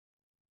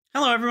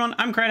Hello everyone,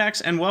 I'm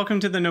Krydax and welcome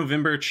to the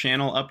November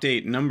channel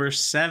update number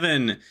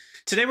 7.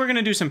 Today we're going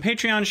to do some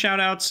Patreon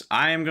shoutouts.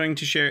 I am going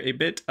to share a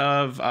bit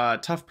of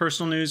tough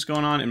personal news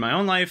going on in my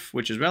own life,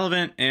 which is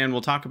relevant, and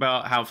we'll talk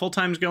about how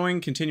full-time's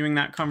going, continuing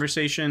that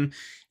conversation,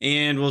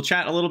 and we'll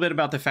chat a little bit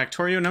about the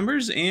Factorio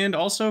numbers and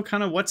also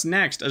kind of what's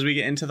next as we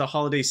get into the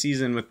holiday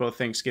season with both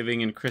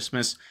Thanksgiving and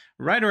Christmas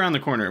right around the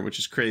corner, which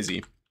is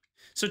crazy.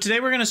 So today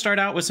we're going to start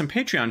out with some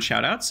Patreon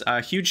shoutouts.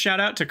 A huge shout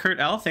out to Kurt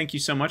L. Thank you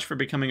so much for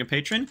becoming a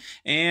patron.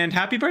 And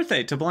happy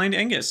birthday to Blind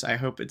Angus. I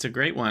hope it's a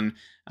great one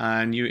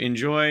and you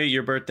enjoy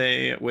your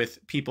birthday with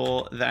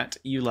people that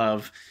you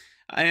love.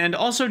 And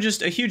also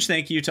just a huge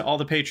thank you to all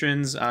the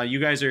patrons. You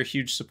guys are a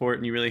huge support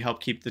and you really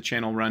help keep the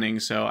channel running.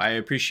 So I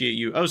appreciate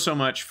you oh so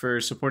much for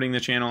supporting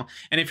the channel.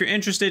 And if you're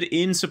interested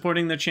in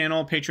supporting the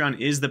channel, Patreon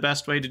is the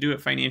best way to do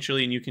it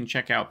financially. And you can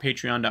check out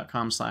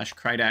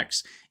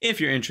patreon.com/Krydax if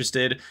you're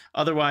interested.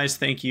 Otherwise,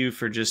 thank you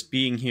for just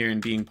being here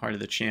and being part of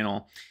the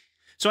channel.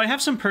 So I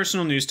have some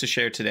personal news to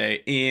share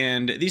today,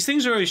 and these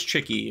things are always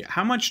tricky.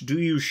 How much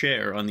do you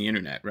share on the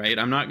internet, right?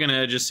 I'm not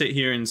gonna just sit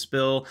here and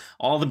spill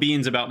all the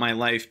beans about my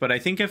life, but I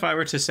think if I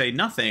were to say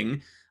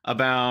nothing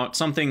about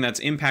something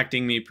that's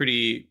impacting me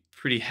pretty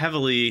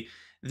heavily,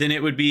 then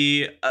it would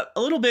be a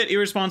little bit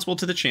irresponsible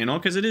to the channel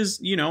because it is,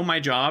 you know, my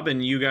job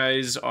and you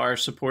guys are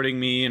supporting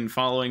me and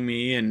following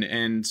me.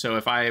 And so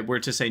if I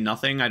were to say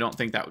nothing, I don't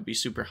think that would be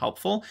super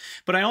helpful.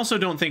 But I also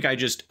don't think I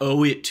just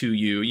owe it to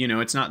you. You know,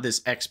 it's not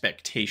this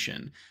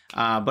expectation.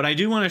 But I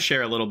do want to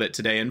share a little bit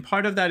today. And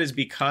part of that is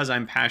because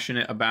I'm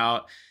passionate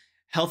about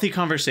healthy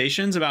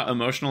conversations about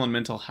emotional and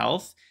mental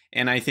health.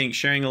 And I think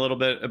sharing a little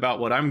bit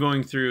about what I'm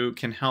going through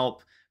can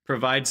help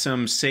provide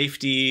some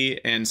safety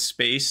and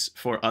space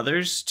for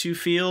others to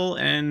feel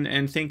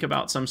and think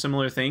about some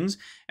similar things.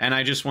 And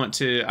I just want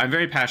to, I'm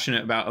very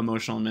passionate about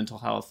emotional and mental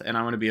health, and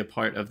I want to be a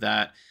part of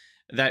that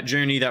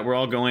journey that we're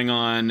all going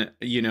on,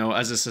 you know,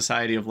 as a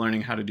society of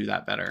learning how to do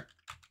that better.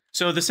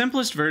 So the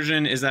simplest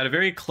version is that a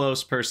very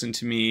close person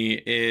to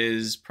me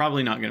is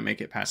probably not going to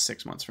make it past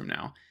 6 months from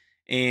now.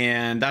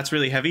 And that's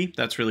really heavy.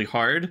 That's really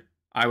hard.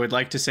 I would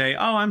like to say,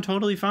 oh, I'm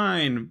totally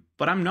fine,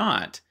 but I'm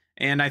not.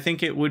 And I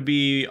think it would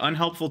be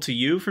unhelpful to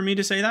you for me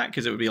to say that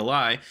because it would be a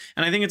lie.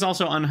 And I think it's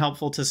also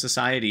unhelpful to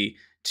society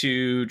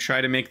to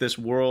try to make this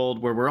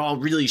world where we're all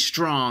really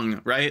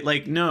strong, right?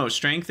 Like, no,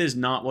 strength is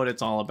not what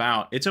it's all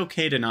about. It's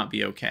okay to not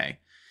be okay.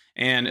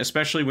 And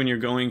especially when you're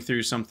going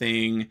through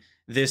something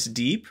this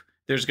deep,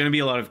 there's going to be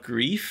a lot of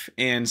grief,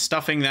 and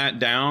stuffing that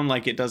down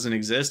like it doesn't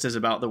exist is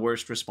about the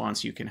worst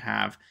response you can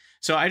have.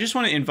 So I just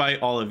want to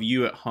invite all of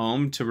you at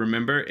home to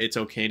remember it's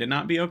okay to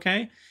not be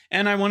okay.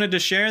 And I wanted to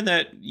share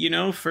that, you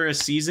know, for a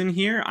season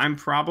here, I'm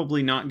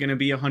probably not going to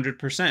be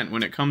 100%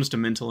 when it comes to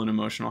mental and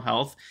emotional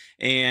health.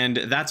 And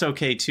that's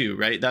okay too,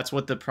 right? That's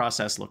what the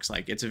process looks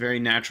like. It's a very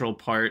natural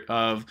part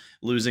of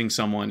losing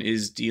someone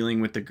is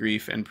dealing with the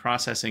grief and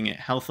processing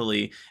it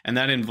healthily. And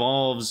that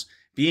involves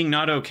being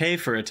not okay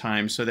for a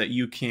time so that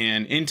you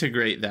can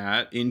integrate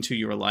that into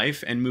your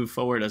life and move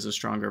forward as a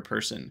stronger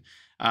person.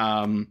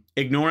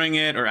 Ignoring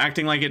it or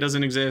acting like it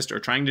doesn't exist or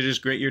trying to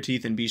just grit your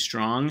teeth and be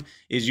strong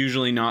is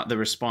usually not the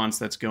response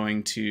that's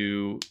going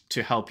to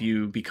help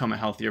you become a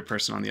healthier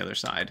person on the other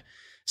side.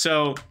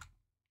 So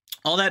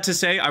all that to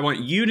say, I want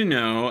you to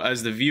know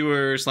as the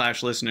viewer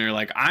 / listener,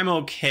 like, I'm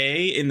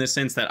okay in the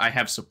sense that I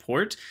have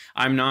support.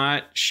 I'm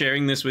not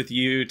sharing this with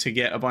you to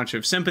get a bunch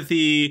of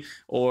sympathy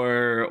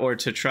or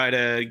to try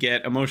to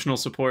get emotional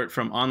support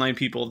from online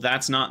people.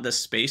 That's not the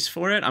space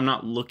for it. I'm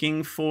not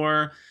looking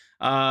for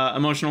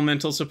emotional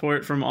mental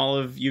support from all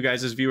of you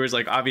guys as viewers.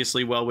 Like,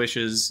 obviously well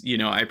wishes, you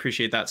know, I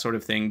appreciate that sort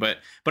of thing, but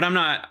I'm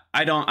not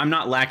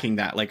lacking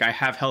that. Like, I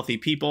have healthy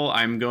people.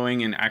 I'm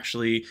going and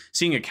actually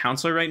seeing a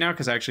counselor right now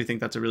because I actually think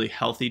that's a really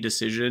healthy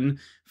decision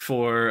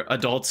for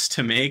adults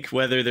to make,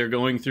 whether they're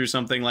going through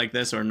something like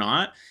this or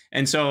not.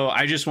 And so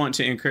I just want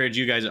to encourage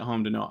you guys at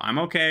home to know I'm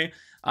okay.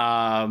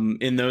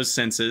 In those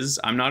senses.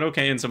 I'm not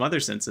okay in some other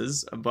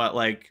senses, but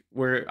like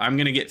I'm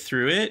gonna get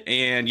through it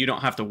and you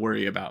don't have to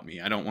worry about me.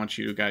 I don't want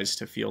you guys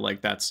to feel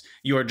like that's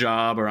your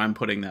job or I'm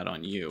putting that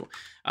on you.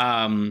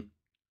 I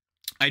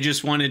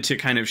just wanted to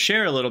kind of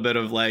share a little bit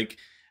of, like,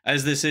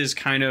 as this is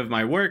kind of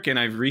my work and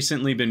I've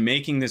recently been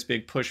making this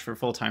big push for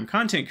full-time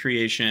content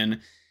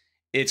creation,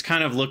 it's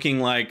kind of looking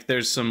like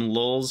there's some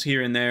lulls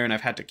here and there, and I've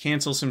had to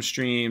cancel some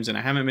streams and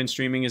I haven't been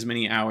streaming as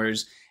many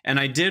hours. And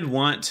I did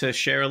want to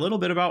share a little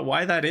bit about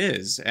why that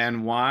is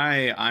and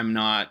why I'm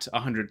not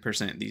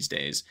 100% these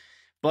days.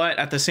 But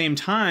at the same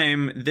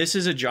time, this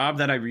is a job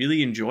that I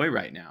really enjoy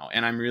right now,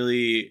 and I'm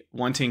really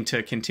wanting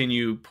to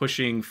continue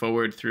pushing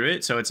forward through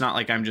it. So it's not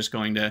like I'm just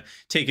going to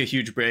take a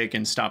huge break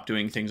and stop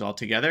doing things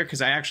altogether,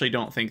 because I actually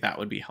don't think that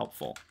would be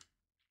helpful.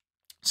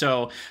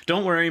 So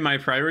don't worry, my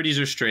priorities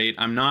are straight.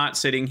 I'm not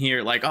sitting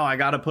here like, oh, I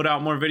got to put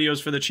out more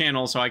videos for the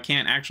channel so I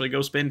can't actually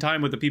go spend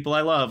time with the people I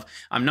love.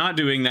 I'm not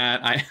doing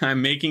that.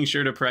 I'm making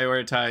sure to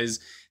prioritize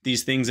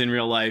these things in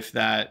real life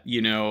that,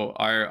 you know,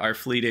 are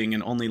fleeting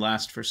and only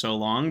last for so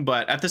long.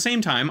 But at the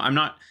same time, I'm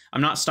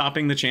not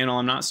stopping the channel.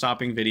 I'm not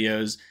stopping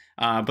videos.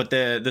 but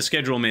the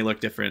schedule may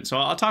look different. So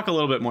I'll talk a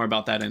little bit more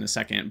about that in a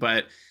second.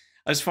 But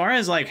as far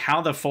as like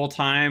how the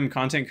full-time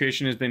content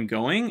creation has been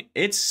going,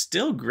 it's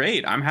still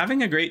great. I'm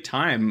having a great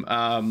time.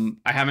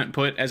 I haven't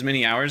put as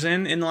many hours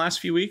in the last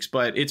few weeks,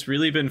 but it's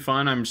really been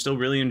fun. I'm still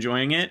really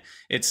enjoying it.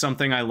 It's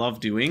something I love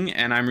doing,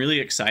 and I'm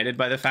really excited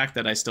by the fact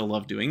that I still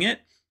love doing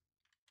it.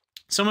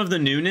 Some of the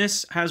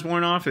newness has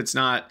worn off. It's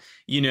not,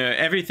 you know,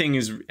 everything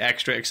is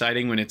extra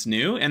exciting when it's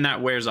new, and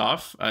that wears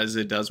off as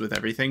it does with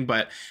everything.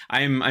 But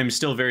I'm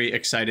still very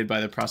excited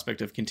by the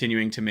prospect of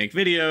continuing to make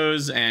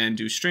videos and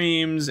do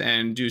streams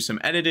and do some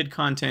edited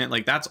content.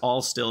 Like, that's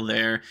all still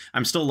there.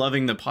 I'm still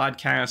loving the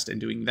podcast and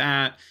doing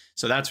that.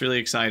 So that's really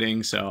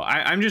exciting. So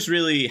I'm just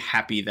really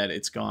happy that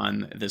it's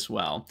gone this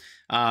well.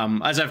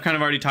 As I've kind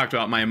of already talked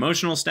about, my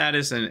emotional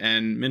status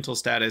and mental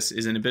status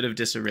is in a bit of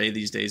disarray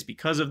these days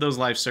because of those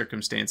life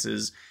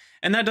circumstances.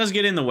 And that does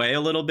get in the way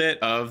a little bit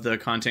of the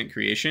content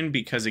creation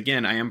because,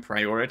 again, I am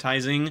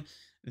prioritizing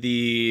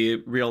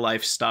the real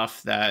life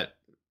stuff that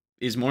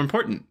is more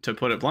important, to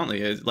put it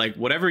bluntly. Like,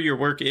 whatever your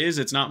work is,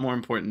 it's not more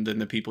important than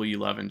the people you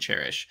love and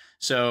cherish.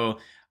 So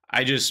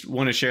I just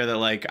want to share that,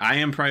 like, I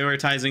am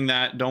prioritizing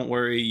that. Don't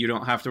worry. You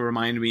don't have to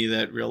remind me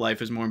that real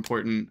life is more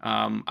important.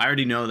 I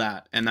already know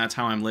that, and that's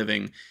how I'm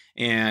living.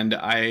 And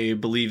I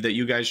believe that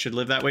you guys should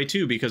live that way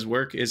too, because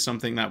work is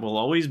something that will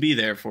always be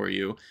there for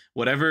you,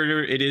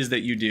 whatever it is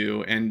that you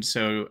do. And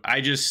so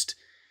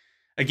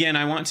again,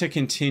 I want to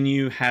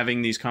continue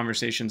having these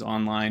conversations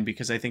online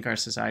because I think our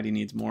society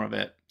needs more of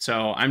it.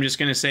 So I'm just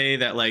going to say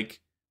that, like,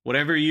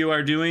 whatever you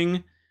are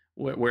doing,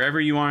 wherever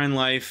you are in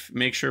life,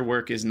 make sure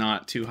work is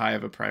not too high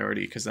of a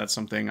priority, because that's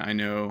something I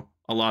know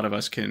a lot of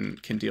us can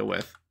deal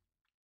with.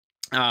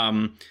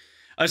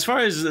 As far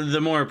as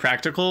the more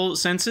practical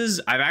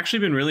senses, I've actually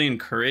been really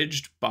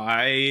encouraged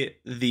by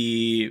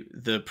the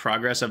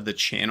progress of the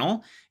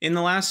channel in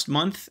the last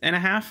month and a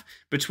half,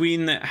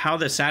 between how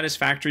the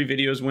Satisfactory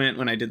videos went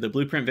when I did the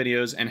blueprint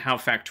videos and how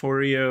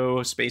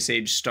Factorio Space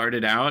Age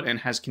started out and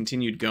has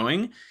continued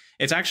going.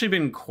 It's actually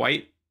been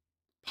quite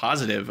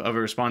positive of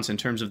a response in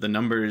terms of the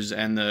numbers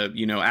and the,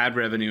 you know, ad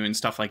revenue and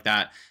stuff like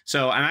that.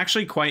 So I'm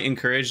actually quite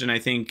encouraged, and I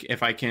think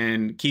if I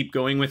can keep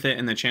going with it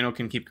and the channel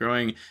can keep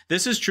growing,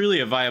 this is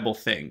truly a viable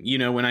thing. You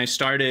know, when I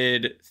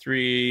started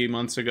 3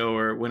 months ago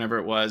or whenever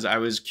it was, I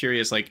was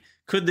curious, like,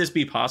 could this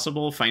be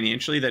possible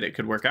financially, that it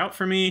could work out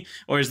for me?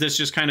 Or is this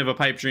just kind of a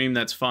pipe dream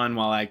that's fun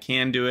while I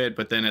can do it,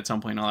 but then at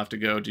some point I'll have to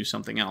go do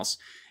something else?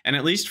 And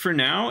at least for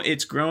now,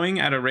 it's growing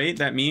at a rate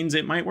that means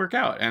it might work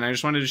out. And I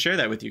just wanted to share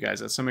that with you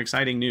guys. That's some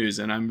exciting news,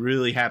 and I'm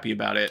really happy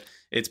about it.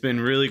 It's been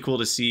really cool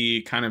to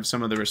see kind of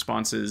some of the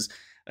responses.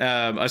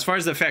 As far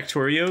as the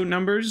Factorio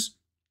numbers,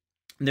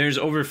 there's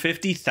over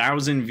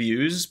 50,000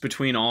 views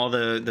between all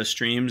the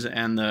streams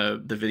and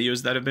the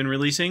videos that have been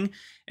releasing.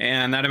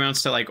 And that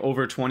amounts to like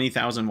over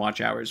 20,000 watch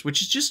hours,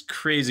 which is just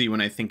crazy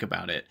when I think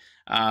about it.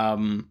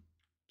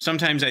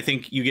 Sometimes I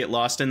think you get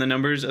lost in the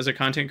numbers as a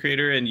content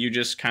creator, and you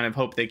just kind of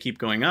hope they keep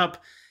going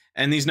up.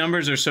 And these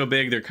numbers are so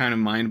big, they're kind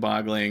of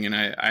mind-boggling. And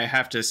I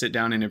have to sit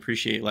down and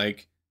appreciate,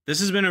 like, this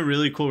has been a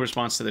really cool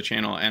response to the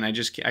channel. And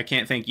I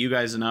can't thank you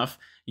guys enough.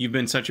 You've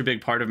been such a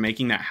big part of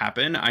making that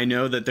happen. I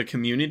know that the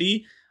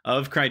community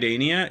of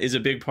Krydania is a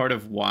big part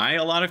of why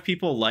a lot of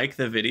people like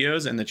the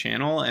videos and the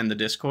channel and the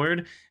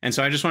Discord. And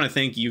so I just want to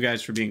thank you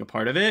guys for being a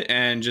part of it,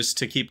 and just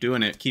to keep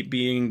doing it. Keep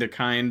being the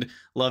kind,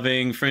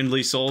 loving,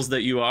 friendly souls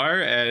that you are,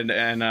 and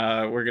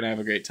we're going to have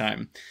a great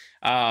time.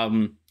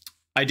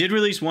 I did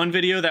release one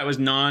video that was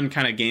kind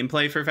of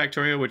gameplay for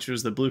Factorio, which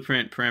was the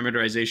blueprint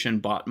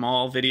parameterization bot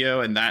mall video,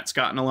 and that's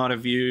gotten a lot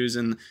of views,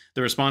 and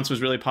the response was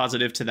really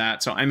positive to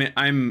that. So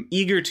I'm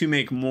eager to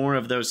make more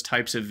of those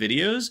types of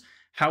videos.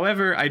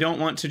 However, I don't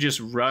want to just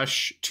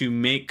rush to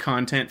make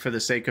content for the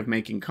sake of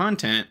making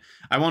content.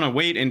 I want to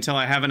wait until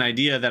I have an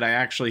idea that I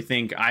actually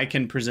think I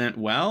can present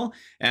well,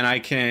 and I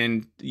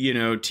can, you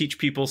know, teach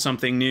people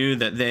something new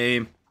that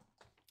they,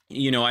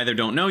 you know, either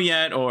don't know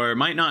yet or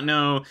might not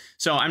know.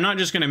 So I'm not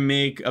just going to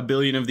make a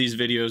billion of these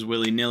videos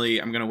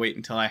willy-nilly. I'm going to wait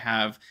until I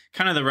have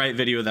kind of the right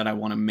video that I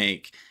want to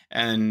make.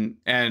 And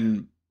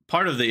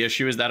part of the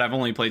issue is that I've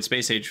only played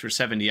Space Age for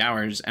 70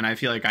 hours, and I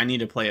feel like I need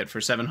to play it for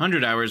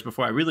 700 hours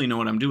before I really know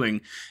what I'm doing.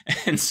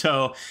 And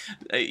so,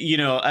 you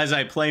know, as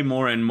I play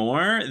more and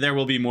more, there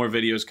will be more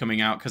videos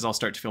coming out, because I'll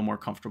start to feel more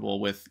comfortable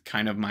with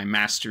kind of my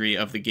mastery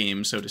of the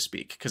game, so to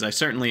speak, because I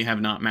certainly have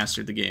not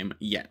mastered the game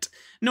yet.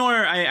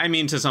 Nor, I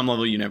mean, to some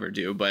level you never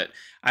do, but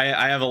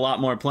I have a lot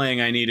more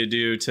playing I need to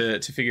do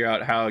to figure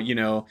out how, you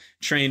know,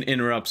 train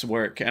interrupts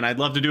work. And I'd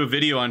love to do a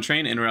video on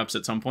train interrupts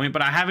at some point,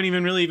 but I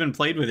haven't really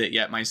played with it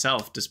yet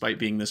myself, despite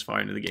being this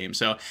far into the game.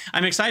 So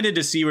I'm excited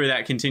to see where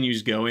that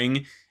continues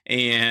going.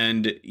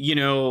 And, you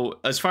know,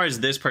 as far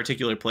as this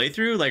particular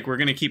playthrough, like, we're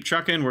going to keep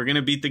trucking. We're going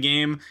to beat the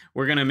game.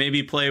 We're going to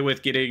maybe play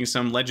with getting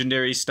some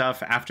legendary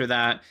stuff after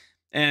that.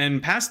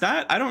 And past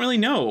that, I don't really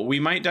know. We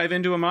might dive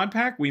into a mod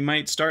pack. We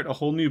might start a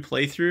whole new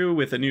playthrough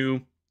with a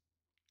new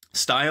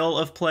style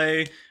of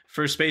play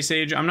for Space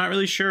Age. I'm not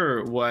really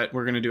sure what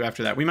we're going to do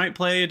after that. We might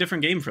play a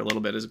different game for a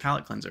little bit as a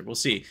palate cleanser. We'll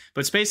see.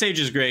 But Space Age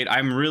is great.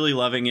 I'm really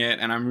loving it,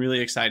 and I'm really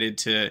excited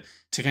to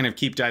kind of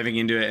keep diving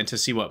into it and to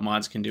see what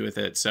mods can do with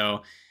it.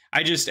 So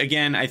I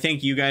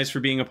thank you guys for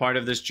being a part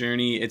of this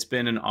journey. It's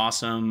been an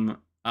awesome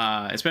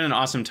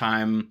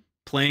time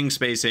playing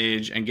Space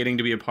Age and getting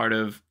to be a part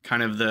of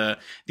kind of the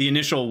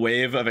initial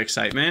wave of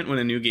excitement when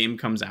a new game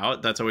comes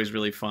out. That's always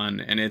really fun.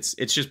 And it's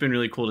just been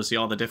really cool to see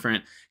all the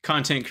different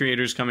content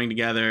creators coming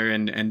together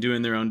and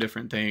doing their own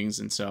different things.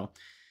 And so,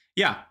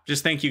 yeah,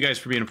 just thank you guys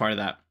for being a part of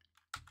that.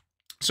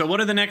 So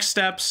what are the next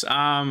steps?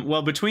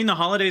 Well, between the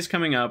holidays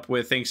coming up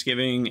with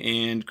Thanksgiving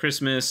and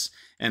Christmas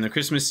and the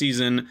Christmas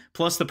season,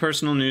 plus the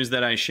personal news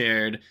that I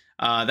shared,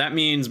 that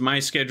means my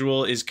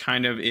schedule is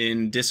kind of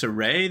in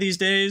disarray these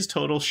days,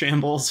 total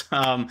shambles.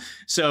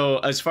 So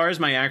as far as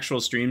my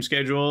actual stream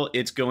schedule,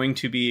 it's going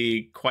to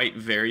be quite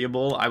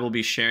variable. I will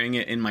be sharing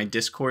it in my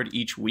Discord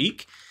each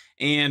week.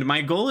 And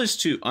my goal is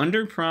to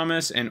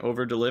under-promise and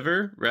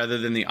over-deliver rather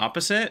than the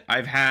opposite.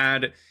 I've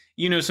had,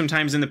 some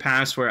times in the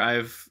past where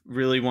I've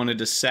really wanted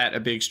to set a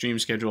big stream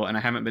schedule and I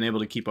haven't been able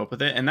to keep up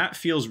with it. And that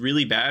feels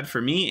really bad for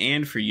me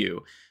and for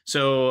you.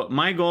 So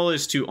my goal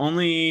is to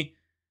only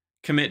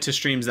commit to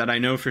streams that I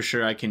know for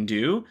sure I can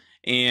do.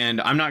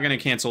 And I'm not going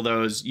to cancel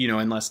those,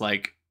 unless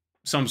like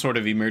some sort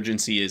of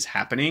emergency is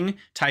happening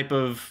type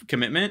of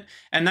commitment.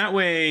 And that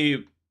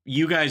way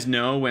you guys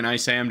know when I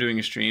say I'm doing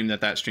a stream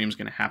that stream's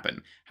going to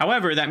happen.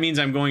 However, that means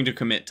I'm going to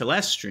commit to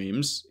less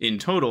streams in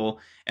total.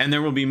 And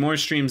there will be more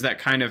streams that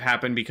kind of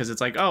happen because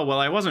it's like, oh, well,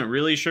 I wasn't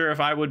really sure if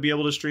I would be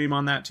able to stream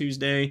on that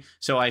Tuesday.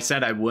 So I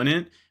said I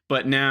wouldn't.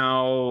 But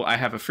now I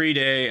have a free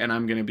day and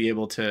I'm going to be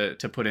able to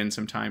put in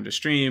some time to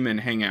stream and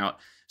hang out.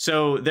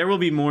 So there will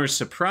be more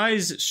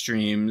surprise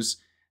streams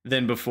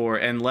than before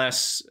and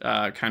less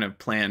kind of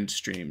planned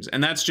streams.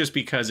 And that's just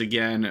because,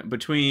 again,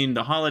 between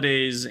the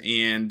holidays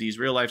and these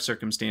real life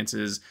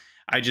circumstances,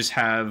 I just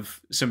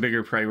have some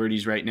bigger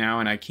priorities right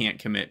now and I can't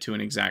commit to an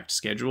exact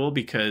schedule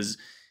because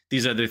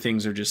these other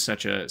things are just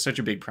such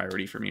a big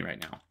priority for me right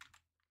now.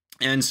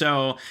 And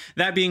so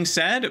that being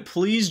said,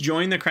 please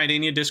join the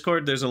Krydania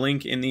Discord. There's a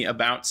link in the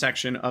About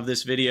section of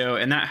this video,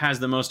 and that has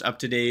the most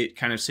up-to-date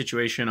kind of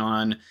situation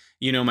on,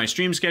 my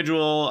stream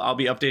schedule. I'll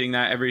be updating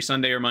that every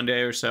Sunday or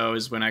Monday or so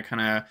is when I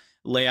kind of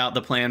lay out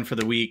the plan for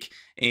the week,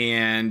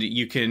 and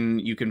you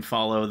can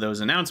follow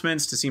those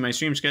announcements to see my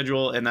stream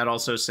schedule. And that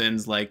also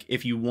sends, like,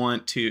 if you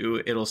want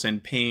to, it'll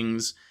send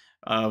pings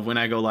of when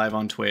I go live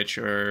on Twitch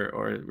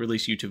or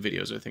release YouTube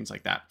videos or things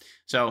like that.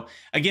 So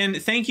again,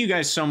 thank you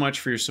guys so much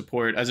for your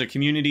support. As a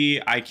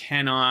community, I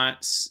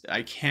cannot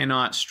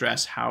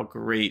stress how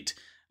great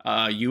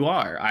you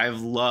are. I've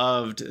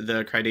loved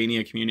the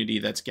Krydania community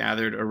that's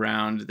gathered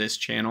around this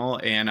channel,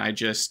 and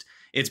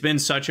it's been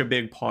such a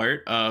big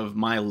part of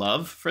my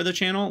love for the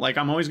channel. Like,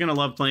 I'm always going to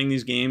love playing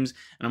these games,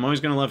 and I'm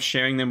always going to love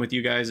sharing them with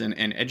you guys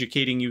and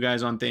educating you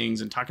guys on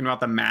things and talking about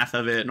the math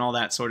of it and all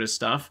that sort of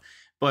stuff.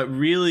 But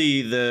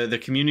really, the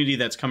community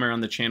that's come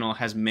around the channel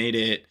has made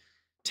it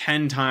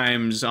 10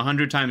 times,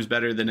 100 times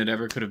better than it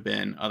ever could have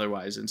been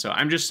otherwise. And so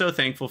I'm just so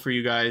thankful for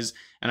you guys,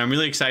 and I'm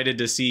really excited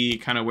to see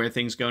kind of where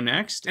things go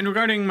next. And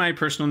regarding my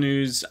personal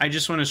news, I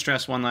just want to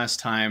stress one last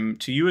time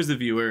to you as the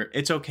viewer,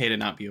 it's okay to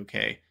not be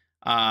okay.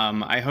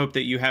 I hope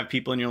that you have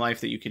people in your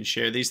life that you can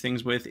share these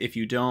things with. If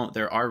you don't,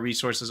 there are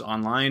resources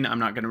online. I'm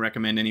not going to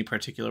recommend any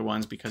particular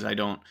ones because I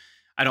don't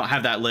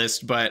have that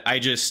list, but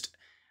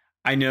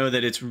I know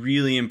that it's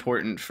really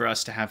important for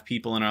us to have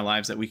people in our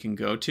lives that we can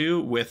go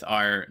to with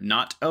our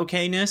not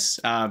okayness,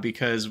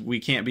 because we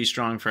can't be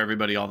strong for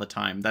everybody all the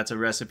time. That's a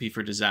recipe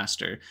for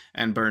disaster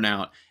and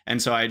burnout.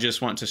 And so I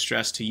just want to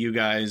stress to you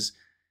guys,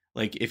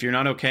 like, if you're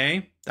not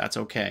okay, that's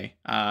okay.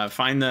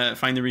 Find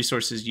the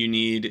resources you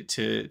need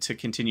to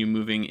continue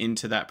moving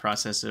into that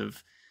process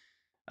of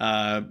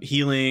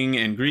healing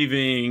and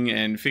grieving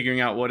and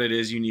figuring out what it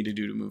is you need to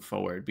do to move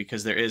forward,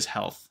 because there is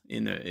health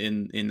in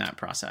that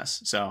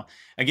process. So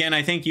again,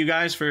 I thank you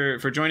guys for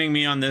joining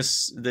me on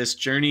this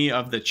journey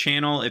of the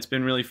channel. It's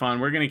been really fun.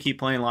 We're going to keep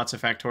playing lots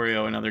of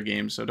Factorio and other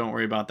games, so don't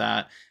worry about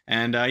that.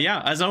 And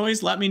yeah, as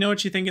always, let me know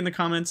what you think in the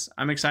comments.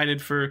 I'm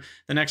excited for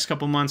the next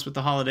couple months with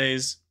the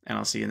holidays, and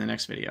I'll see you in the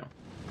next video.